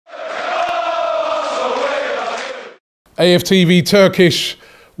AFTV Turkish,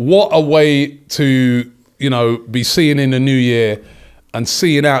 what a way to, you know, be seeing in the new year and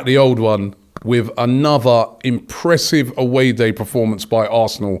seeing out the old one with another impressive away day performance by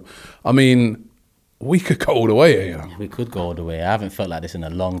Arsenal. I mean, we could go all the way here. You know? We could go all the way. I haven't felt like this in a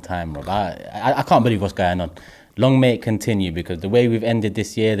long time, Rob. I can't believe what's going on. Long may it continue, because the way we've ended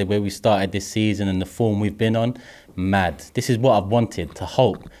this year, the way we started this season and the form we've been on, mad. This is what I've wanted, to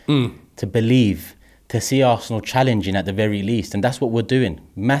hope, to believe, to see Arsenal challenging at the very least. And that's what we're doing.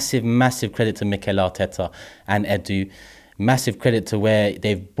 Massive, massive credit to Mikel Arteta and Edu. Massive credit to where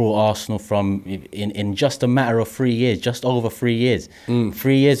they've brought Arsenal from in just a matter of 3 years, just over 3 years.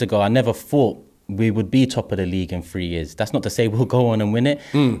 3 years ago, I never thought we would be top of the league in 3 years. That's not to say we'll go on and win it,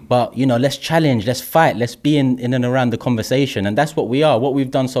 but, you know, let's challenge, let's fight, let's be in and around the conversation. And that's what we are. What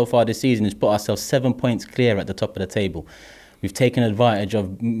we've done so far this season is put ourselves 7 points clear at the top of the table. We've taken advantage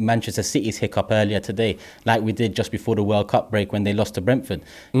of Manchester City's hiccup earlier today, like we did just before the World Cup break when they lost to Brentford.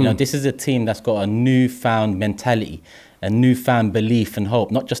 You know, this is a team that's got a newfound mentality, a newfound belief and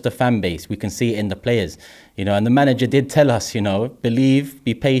hope, not just the fan base. We can see it in the players, you know, and the manager did tell us, you know, believe,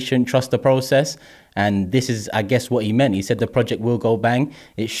 be patient, trust the process. And this is, I guess, what he meant. He said the project will go bang.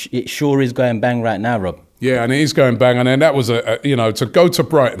 It sure is going bang right now, Rob. Yeah, and it is going bang. And then that was, you know, to go to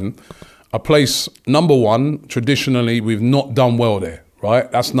Brighton, a place, number one, traditionally, we've not done well there,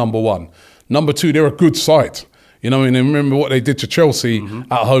 right? That's number one. Number two, they're a good side. You know, and remember what they did to Chelsea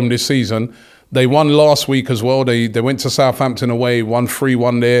at home this season. They won last week as well. They went to Southampton away, won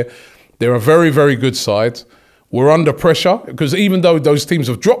 3-1 there. They're a very, very good side. We're under pressure, because even though those teams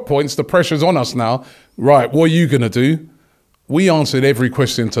have dropped points, the pressure's on us now. Right, what are you going to do? We answered every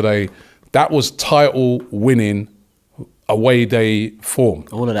question today. That was title-winning away day form.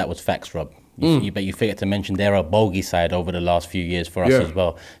 All of that was facts, Rob. But you forget to mention they're a bogey side over the last few years for us as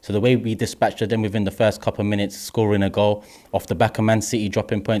well. So the way we dispatched them within the first couple of minutes, scoring a goal off the back of Man City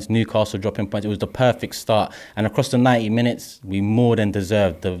dropping points, Newcastle dropping points, it was the perfect start. And across the 90 minutes, we more than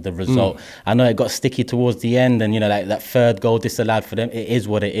deserved the result. I know it got sticky towards the end, and, you know, like that third goal disallowed for them. It is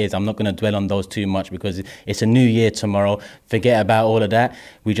what it is. I'm not going to dwell on those too much, because it's a new year tomorrow. Forget about all of that.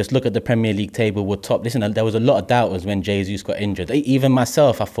 We just look at the Premier League table. We're top. Listen, there was a lot of doubters when Jesus got injured. Even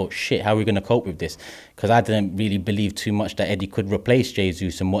myself, I thought, shit, how are we going to cope with this? Because I didn't really believe too much that Eddie could replace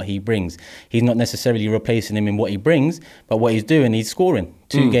Jesus and what he brings. He's not necessarily replacing him in what he brings, but what he's doing, he's scoring.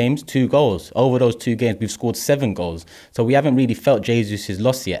 2 games, 2 goals. Over those 2 games, we've scored 7 goals. So we haven't really felt Jesus'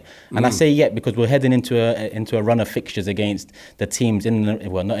 loss yet. And I say yet because we're heading into a run of fixtures against the teams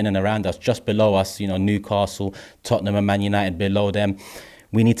well, not in and around us, just below us. You know, Newcastle, Tottenham, and Man United below them.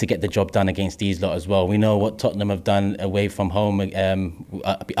 We need to get the job done against these lot as well. We know what Tottenham have done away from home,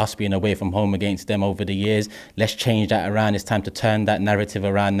 us being away from home against them over the years. Let's change that around. It's time to turn that narrative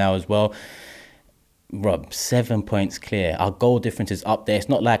around now as well. Rob, 7 points clear. Our goal difference is up there. It's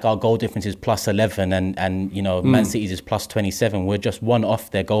not like our goal difference is plus 11 and you know, Man City's is plus 27. We're just 1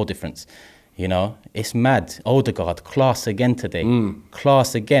 off their goal difference. You know, it's mad. Odegaard, class again today.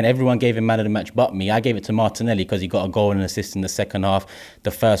 Class again. Everyone gave him man of the match but me. I gave it to Martinelli because he got a goal and an assist in the second half.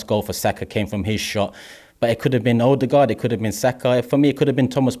 The first goal for Saka came from his shot. But it could have been Odegaard, it could have been Saka. For me, it could have been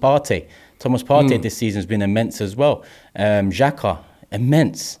Thomas Partey. Thomas Partey this season's been immense as well. Xhaka,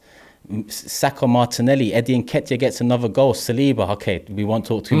 immense. Saka, Martinelli, Eddie Nketiah gets another goal. Saliba, okay, we won't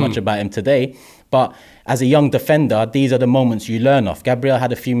talk too much about him today. But as a young defender, these are the moments you learn off. Gabriel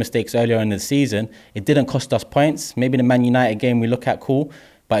had a few mistakes earlier in the season. It didn't cost us points. Maybe the Man United game we look at, cool.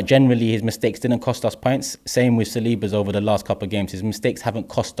 But generally, his mistakes didn't cost us points. Same with Saliba's over the last couple of games. His mistakes haven't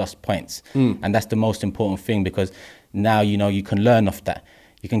cost us points. And that's the most important thing, because now, you know, you can learn off that.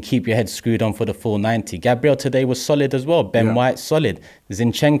 You can keep your head screwed on for the full 90. Gabriel today was solid as well. Ben White, solid.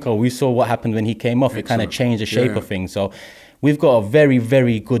 Zinchenko, we saw what happened when he came off. Excellent. It kind of changed the shape of things. So we've got a very,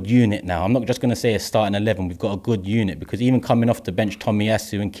 very good unit now. I'm not just going to say a starting 11. We've got a good unit, because even coming off the bench,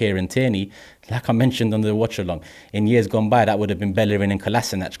 Tomiyasu and Kieran Tierney, like I mentioned on the watch-along, in years gone by, that would have been Bellerin and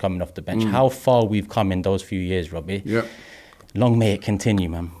Kolasinac coming off the bench. How far we've come in those few years, Robbie. Yep. Long may it continue,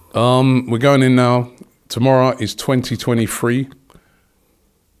 man. We're going in now. Tomorrow is 2023.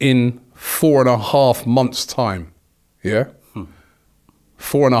 In 4.5 months' time, yeah?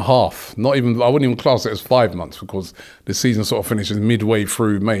 4.5, not even, I wouldn't even class it as 5 months, because the season sort of finishes midway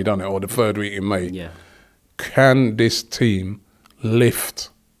through May, doesn't it? Or the 3rd week in May. Yeah. Can this team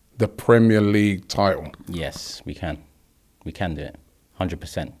lift the Premier League title? Yes, we can. We can do it,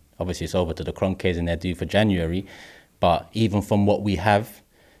 100%. Obviously, it's over to the Kroenkes and they're due for January. But even from what we have,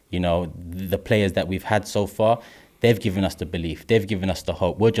 you know, the players that we've had so far, they've given us the belief. They've given us the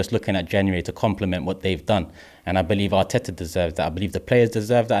hope. We're just looking at January to complement what they've done. And I believe Arteta deserves that. I believe the players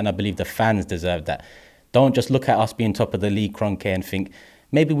deserve that. And I believe the fans deserve that. Don't just look at us being top of the league, Kroenke, and think,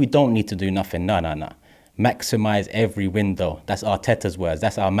 maybe we don't need to do nothing. No. Maximize every window. That's Arteta's words.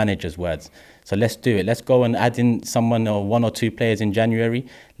 That's our manager's words. So let's do it. Let's go and add in someone or 1 or 2 players in January.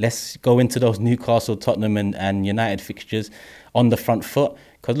 Let's go into those Newcastle, Tottenham and United fixtures on the front foot.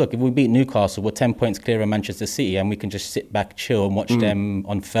 Because look, if we beat Newcastle, we're 10 points clear of Manchester City, and we can just sit back, chill, and watch them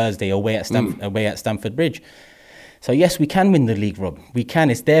on Thursday away at Stamford Bridge. So yes, we can win the league, Rob. We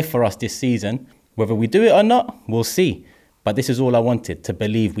can. It's there for us this season. Whether we do it or not, we'll see. But this is all I wanted, to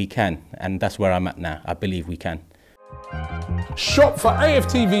believe we can. And that's where I'm at now. I believe we can. Shop for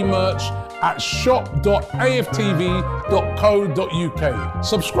AFTV merch at shop.aftv.co.uk.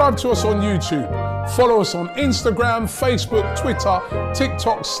 Subscribe to us on YouTube. Follow us on Instagram, Facebook, Twitter,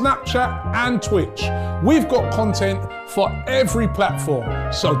 TikTok, Snapchat, and Twitch. We've got content for every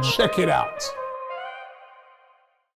platform, so check it out.